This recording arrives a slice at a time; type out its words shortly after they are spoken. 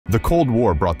The Cold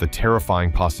War brought the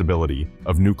terrifying possibility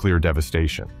of nuclear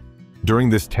devastation. During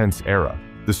this tense era,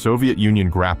 the Soviet Union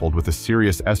grappled with a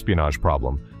serious espionage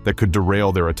problem that could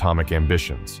derail their atomic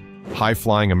ambitions.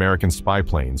 High-flying American spy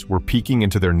planes were peeking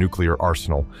into their nuclear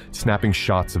arsenal, snapping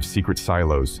shots of secret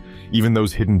silos, even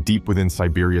those hidden deep within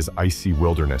Siberia's icy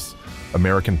wilderness.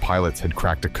 American pilots had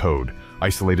cracked a code.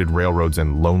 Isolated railroads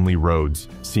and lonely roads,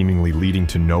 seemingly leading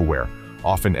to nowhere,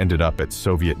 often ended up at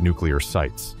Soviet nuclear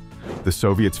sites. The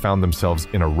Soviets found themselves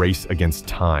in a race against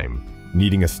time,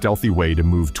 needing a stealthy way to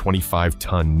move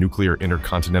 25-ton nuclear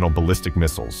intercontinental ballistic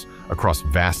missiles across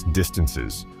vast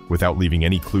distances without leaving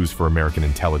any clues for American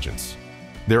intelligence.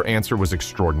 Their answer was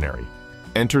extraordinary.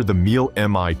 Enter the Mil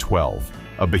Mi-12,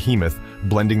 a behemoth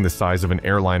blending the size of an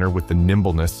airliner with the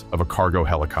nimbleness of a cargo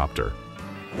helicopter.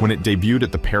 When it debuted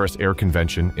at the Paris Air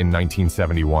Convention in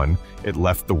 1971, it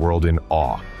left the world in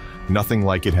awe. Nothing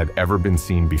like it had ever been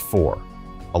seen before.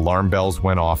 Alarm bells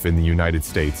went off in the United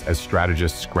States as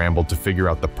strategists scrambled to figure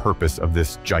out the purpose of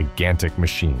this gigantic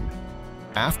machine.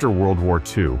 After World War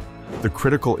II, the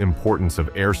critical importance of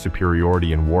air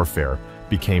superiority in warfare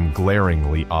became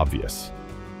glaringly obvious.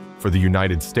 For the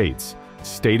United States,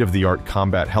 state-of-the-art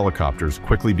combat helicopters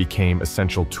quickly became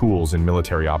essential tools in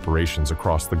military operations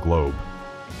across the globe.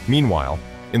 Meanwhile,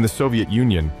 in the Soviet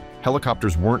Union,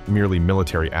 helicopters weren't merely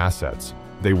military assets,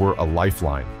 they were a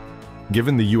lifeline.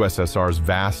 Given the USSR's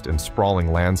vast and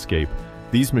sprawling landscape,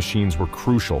 these machines were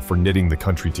crucial for knitting the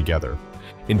country together.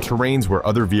 In terrains where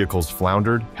other vehicles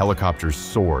floundered, helicopters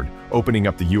soared, opening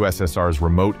up the USSR's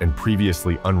remote and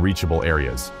previously unreachable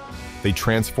areas. They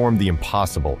transformed the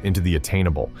impossible into the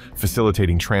attainable,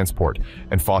 facilitating transport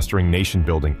and fostering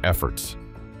nation-building efforts.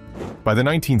 By the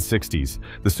 1960s,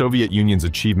 the Soviet Union's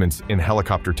achievements in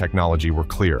helicopter technology were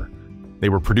clear. They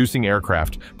were producing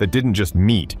aircraft that didn't just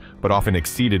meet, but often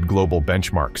exceeded global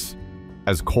benchmarks.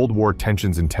 As Cold War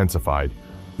tensions intensified,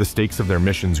 the stakes of their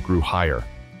missions grew higher.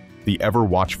 The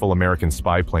ever-watchful American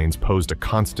spy planes posed a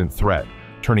constant threat,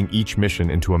 turning each mission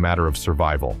into a matter of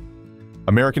survival.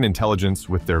 American intelligence,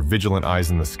 with their vigilant eyes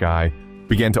in the sky,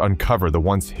 began to uncover the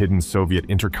once-hidden Soviet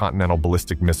intercontinental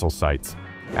ballistic missile sites,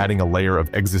 adding a layer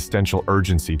of existential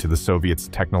urgency to the Soviets'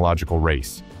 technological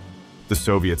race. The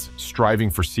Soviets, striving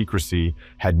for secrecy,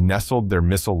 had nestled their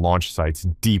missile launch sites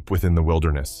deep within the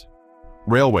wilderness.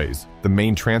 Railways, the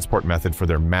main transport method for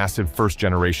their massive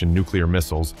first-generation nuclear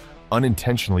missiles,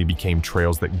 unintentionally became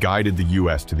trails that guided the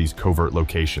US to these covert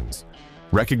locations.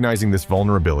 Recognizing this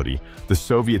vulnerability, the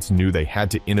Soviets knew they had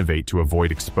to innovate to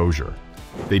avoid exposure.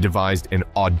 They devised an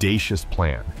audacious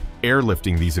plan.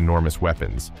 Airlifting these enormous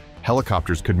weapons,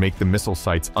 helicopters could make the missile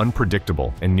sites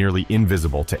unpredictable and nearly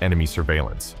invisible to enemy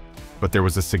surveillance. But there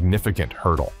was a significant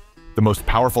hurdle. The most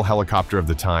powerful helicopter of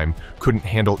the time couldn't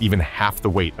handle even half the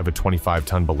weight of a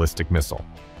 25-ton ballistic missile.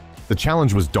 The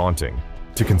challenge was daunting: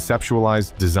 to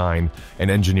conceptualize, design, and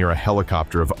engineer a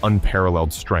helicopter of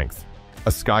unparalleled strength,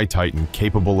 a Sky Titan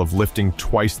capable of lifting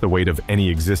twice the weight of any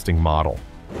existing model.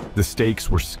 The stakes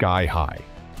were sky-high,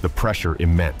 the pressure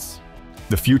immense.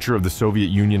 The future of the Soviet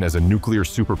Union as a nuclear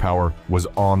superpower was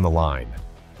on the line.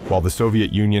 While the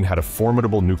Soviet Union had a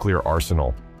formidable nuclear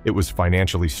arsenal, it was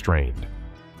financially strained.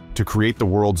 To create the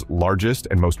world's largest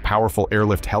and most powerful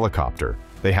airlift helicopter,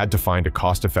 they had to find a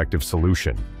cost-effective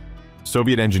solution.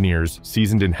 Soviet engineers,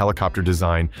 seasoned in helicopter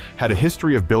design, had a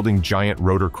history of building giant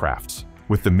rotorcrafts,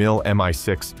 with the Mil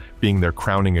Mi-6 being their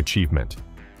crowning achievement.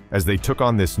 As they took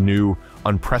on this new,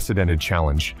 unprecedented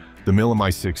challenge, the Mil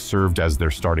Mi-6 served as their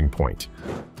starting point.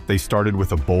 They started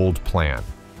with a bold plan: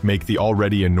 make the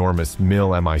already enormous Mil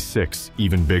Mi-6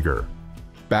 even bigger.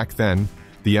 Back then,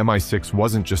 the Mi-6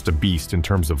 wasn't just a beast in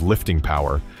terms of lifting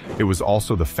power, it was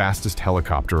also the fastest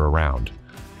helicopter around.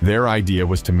 Their idea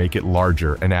was to make it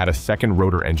larger and add a second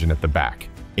rotor engine at the back,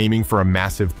 aiming for a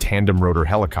massive tandem rotor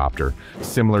helicopter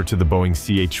similar to the Boeing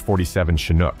CH-47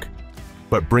 Chinook.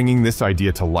 But bringing this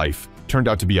idea to life turned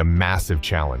out to be a massive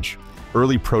challenge.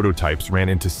 Early prototypes ran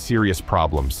into serious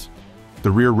problems. The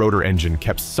rear rotor engine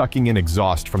kept sucking in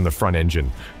exhaust from the front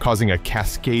engine, causing a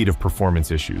cascade of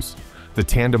performance issues. The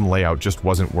tandem layout just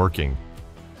wasn't working.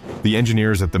 The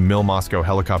engineers at the Mil Moscow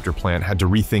helicopter plant had to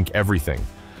rethink everything.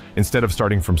 Instead of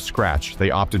starting from scratch, they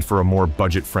opted for a more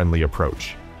budget-friendly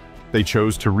approach. They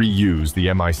chose to reuse the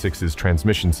Mi-6's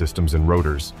transmission systems and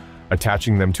rotors,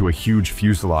 attaching them to a huge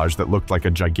fuselage that looked like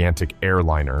a gigantic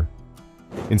airliner.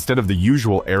 Instead of the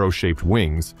usual arrow-shaped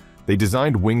wings, they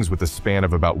designed wings with a span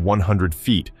of about 100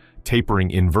 feet,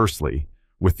 tapering inversely,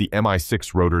 with the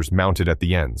Mi-6 rotors mounted at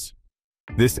the ends.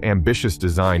 This ambitious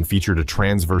design featured a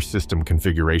transverse system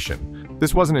configuration.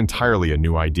 This wasn't entirely a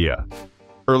new idea.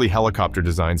 Early helicopter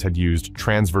designs had used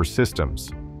transverse systems.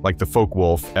 like the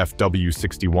Focke-Wulf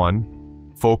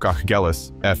FW-61,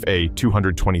 Focke-Achilles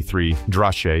FA-223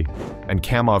 Drache, and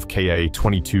Kamov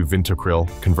Ka-22 Vintokryl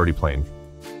convertiplane.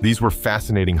 These were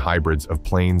fascinating hybrids of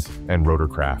planes and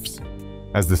rotorcrafts.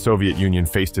 As the Soviet Union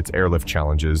faced its airlift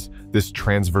challenges, this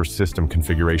transverse system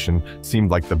configuration seemed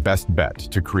like the best bet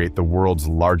to create the world's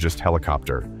largest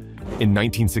helicopter. In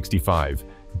 1965,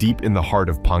 deep in the heart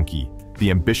of Panki,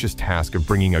 the ambitious task of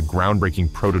bringing a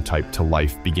groundbreaking prototype to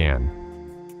life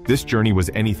began. This journey was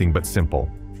anything but simple.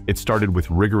 It started with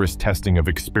rigorous testing of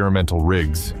experimental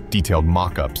rigs, detailed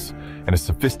mock-ups, and a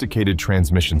sophisticated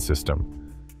transmission system.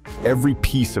 Every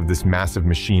piece of this massive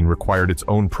machine required its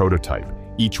own prototype,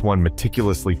 each one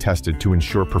meticulously tested to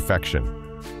ensure perfection.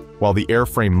 While the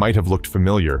airframe might have looked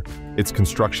familiar, its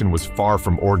construction was far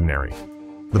from ordinary.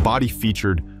 The body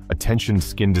featured a tensioned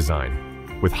skin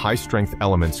design, with high-strength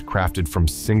elements crafted from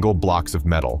single blocks of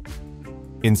metal.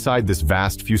 Inside this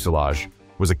vast fuselage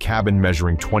was a cabin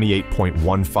measuring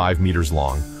 28.15 meters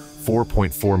long,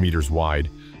 4.4 meters wide,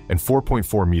 and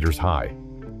 4.4 meters high.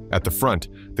 At the front,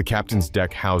 the captain's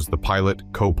deck housed the pilot,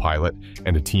 co-pilot,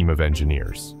 and a team of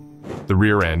engineers. The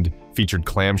rear end featured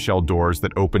clamshell doors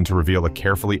that opened to reveal a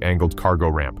carefully angled cargo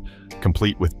ramp,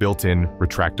 complete with built-in,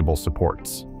 retractable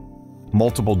supports.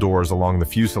 Multiple doors along the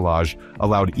fuselage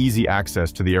allowed easy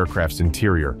access to the aircraft's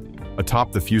interior.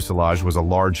 Atop the fuselage was a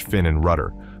large fin and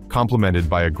rudder, complemented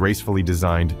by a gracefully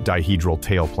designed dihedral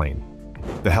tailplane.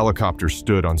 The helicopter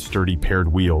stood on sturdy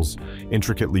paired wheels,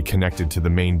 intricately connected to the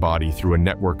main body through a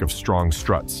network of strong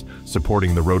struts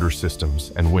supporting the rotor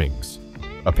systems and wings.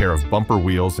 A pair of bumper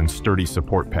wheels and sturdy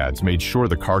support pads made sure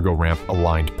the cargo ramp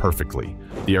aligned perfectly.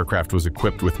 The aircraft was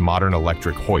equipped with modern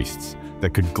electric hoists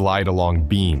that could glide along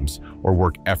beams or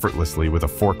work effortlessly with a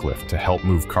forklift to help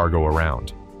move cargo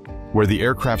around. Where the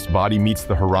aircraft's body meets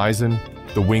the horizon,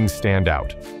 the wings stand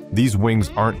out. These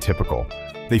wings aren't typical.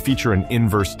 They feature an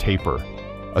inverse taper,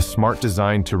 a smart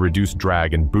design to reduce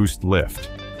drag and boost lift.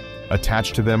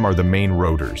 Attached to them are the main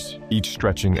rotors, each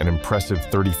stretching an impressive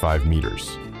 35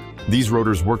 meters. These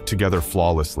rotors work together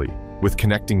flawlessly, with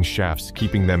connecting shafts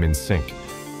keeping them in sync.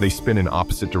 They spin in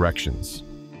opposite directions.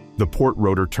 The port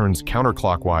rotor turns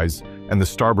counterclockwise and the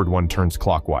starboard one turns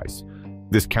clockwise.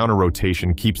 This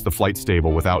counter-rotation keeps the flight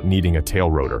stable without needing a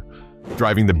tail rotor.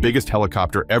 Driving the biggest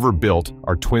helicopter ever built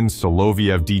are twin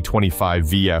Soloviev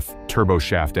D-25VF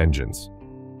turboshaft engines.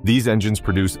 These engines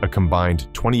produce a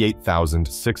combined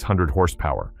 28,600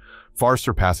 horsepower, far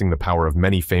surpassing the power of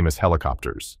many famous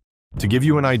helicopters. To give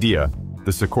you an idea,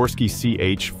 the Sikorsky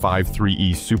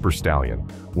CH-53E Super Stallion,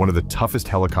 one of the toughest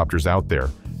helicopters out there,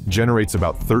 generates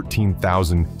about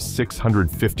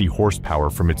 13,650 horsepower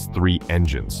from its 3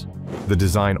 engines. The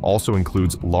design also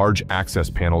includes large access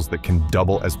panels that can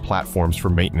double as platforms for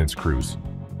maintenance crews.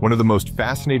 One of the most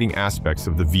fascinating aspects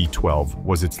of the V-12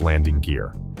 was its landing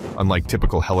gear. Unlike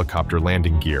typical helicopter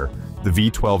landing gear, the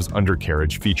V-12's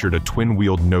undercarriage featured a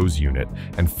twin-wheeled nose unit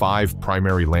and 5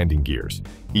 primary landing gears,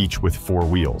 each with 4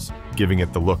 wheels, giving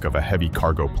it the look of a heavy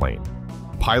cargo plane.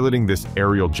 Piloting this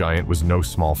aerial giant was no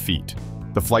small feat.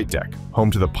 The flight deck, home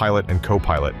to the pilot and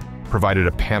co-pilot, provided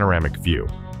a panoramic view.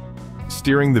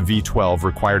 Steering the V-12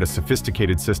 required a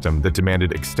sophisticated system that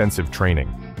demanded extensive training.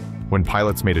 When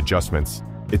pilots made adjustments,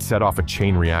 it set off a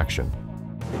chain reaction.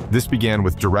 This began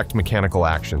with direct mechanical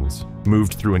actions,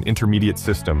 moved through an intermediate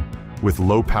system with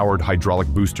low-powered hydraulic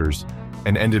boosters,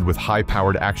 and ended with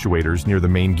high-powered actuators near the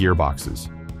main gearboxes.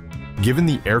 Given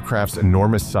the aircraft's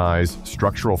enormous size,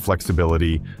 structural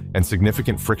flexibility, and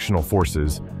significant frictional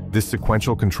forces, this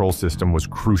sequential control system was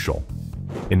crucial.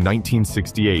 In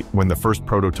 1968, when the first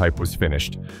prototype was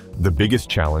finished, the biggest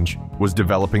challenge was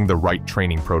developing the right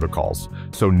training protocols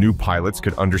so new pilots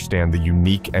could understand the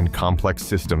unique and complex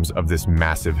systems of this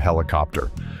massive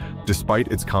helicopter. Despite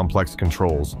its complex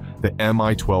controls, the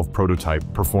Mi-12 prototype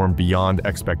performed beyond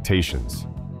expectations,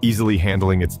 easily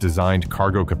handling its designed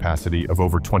cargo capacity of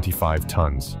over 25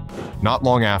 tons. Not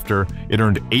long after, it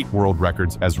earned 8 world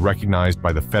records as recognized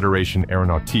by the Fédération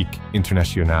Aéronautique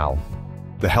Internationale.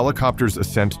 The helicopter's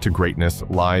ascent to greatness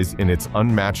lies in its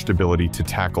unmatched ability to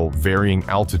tackle varying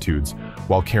altitudes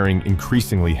while carrying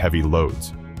increasingly heavy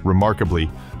loads. Remarkably,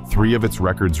 3 of its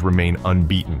records remain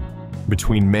unbeaten.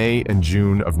 Between May and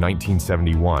June of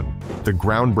 1971, the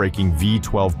groundbreaking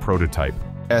V-12 prototype,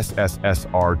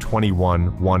 SSSR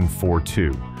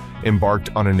 21142, embarked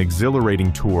on an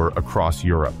exhilarating tour across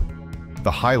Europe.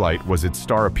 The highlight was its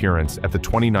star appearance at the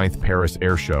 29th Paris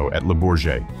Air Show at Le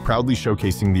Bourget, proudly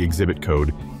showcasing the exhibit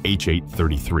code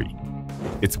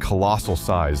H833. Its colossal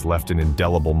size left an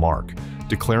indelible mark,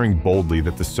 declaring boldly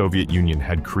that the Soviet Union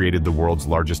had created the world's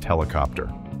largest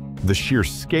helicopter. The sheer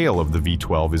scale of the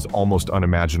V-12 is almost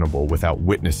unimaginable without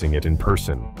witnessing it in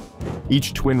person.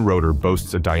 Each twin rotor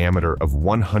boasts a diameter of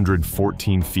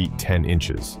 114 feet 10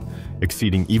 inches,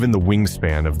 exceeding even the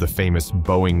wingspan of the famous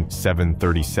Boeing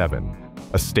 737,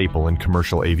 a staple in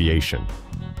commercial aviation.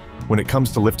 When it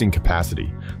comes to lifting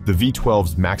capacity, the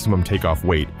V-12's maximum takeoff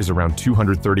weight is around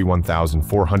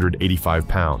 231,485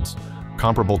 pounds,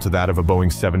 comparable to that of a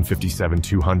Boeing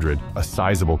 757-200, a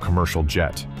sizable commercial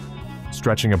jet.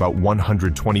 Stretching about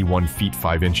 121 feet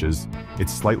 5 inches,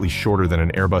 it's slightly shorter than an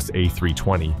Airbus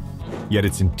A320, yet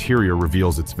its interior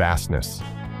reveals its vastness.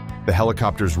 The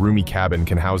helicopter's roomy cabin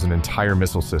can house an entire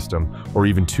missile system or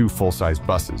even 2 full-size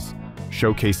buses,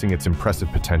 showcasing its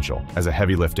impressive potential as a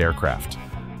heavy-lift aircraft.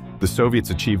 The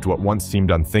Soviets achieved what once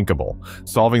seemed unthinkable,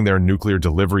 solving their nuclear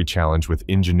delivery challenge with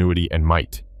ingenuity and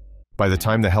might. By the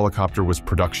time the helicopter was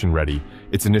production-ready,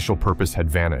 its initial purpose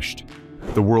had vanished.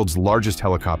 The world's largest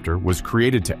helicopter was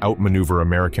created to outmaneuver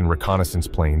American reconnaissance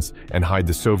planes and hide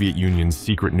the Soviet Union's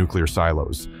secret nuclear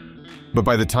silos. But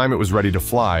by the time it was ready to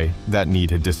fly, that need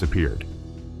had disappeared.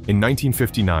 In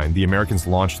 1959, the Americans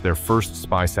launched their first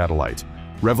spy satellite,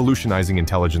 revolutionizing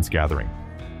intelligence gathering.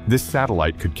 This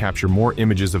satellite could capture more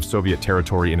images of Soviet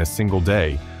territory in a single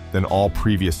day than all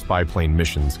previous spy plane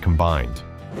missions combined.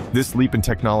 This leap in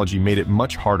technology made it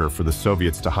much harder for the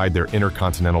Soviets to hide their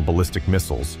intercontinental ballistic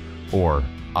missiles, or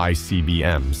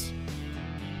ICBMs.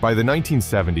 By the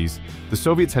 1970s, the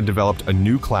Soviets had developed a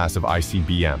new class of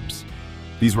ICBMs.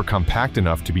 These were compact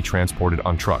enough to be transported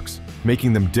on trucks,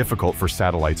 making them difficult for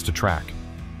satellites to track.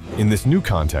 In this new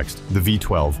context, the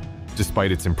V-12, despite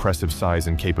its impressive size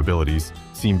and capabilities,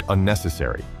 seemed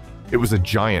unnecessary. It was a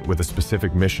giant with a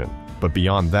specific mission, but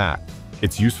beyond that,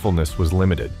 its usefulness was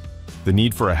limited. The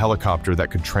need for a helicopter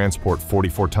that could transport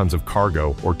 44 tons of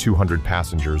cargo or 200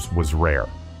 passengers was rare.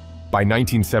 By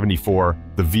 1974,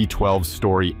 the V-12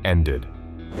 story ended.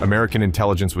 American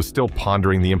intelligence was still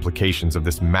pondering the implications of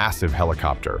this massive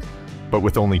helicopter, but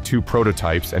with only 2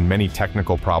 prototypes and many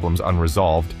technical problems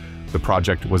unresolved, the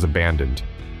project was abandoned.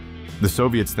 The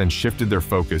Soviets then shifted their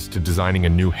focus to designing a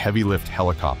new heavy-lift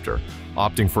helicopter,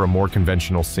 opting for a more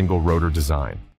conventional single-rotor design.